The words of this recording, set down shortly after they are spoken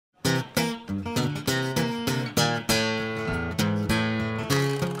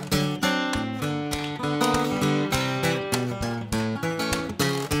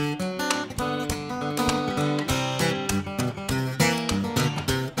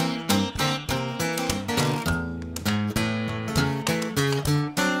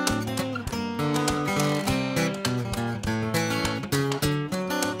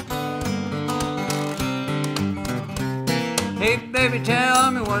baby,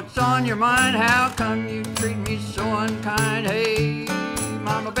 tell me what's on your mind. How come you treat me so unkind? Hey,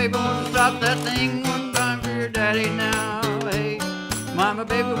 mama, baby, won't you stop that thing one time for your daddy now? Hey, mama,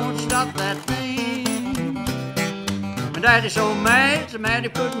 baby, won't you stop that thing? My daddy's so mad, so mad he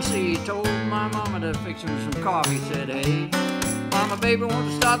couldn't see. He told my mama to fix him some coffee. Said, hey, mama, baby, won't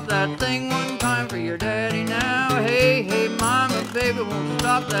you stop that thing one time for your daddy now? Hey, hey, mama, baby, won't you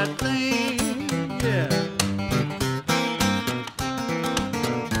stop that thing? Yeah.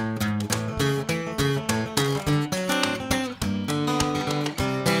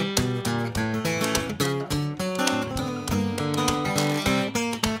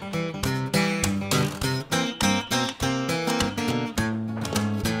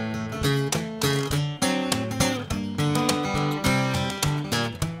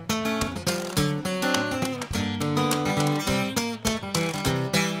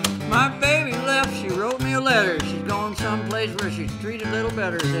 My baby left, she wrote me a letter. She's going someplace where she's treated a little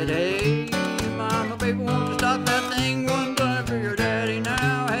better. Said, hey, mama, baby, won't you stop that thing one time for your daddy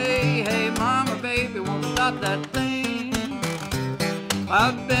now? Hey, hey, mama, baby, won't you stop that thing?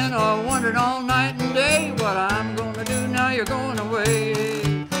 I've been wondering all night and day what I'm gonna do now you're going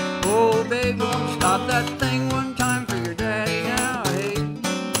away. Oh, baby, won't you stop that thing one time for your daddy now? Hey,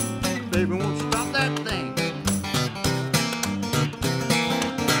 baby, won't you stop that thing?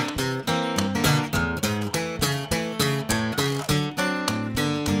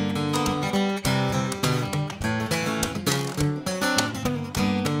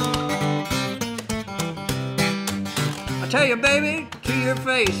 Tell you, baby, to your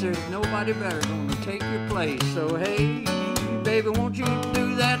face, there's nobody better gonna take your place. So hey, baby, won't you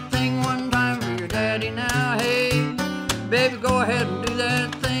do that thing one time for your daddy now? Hey, baby, go ahead and do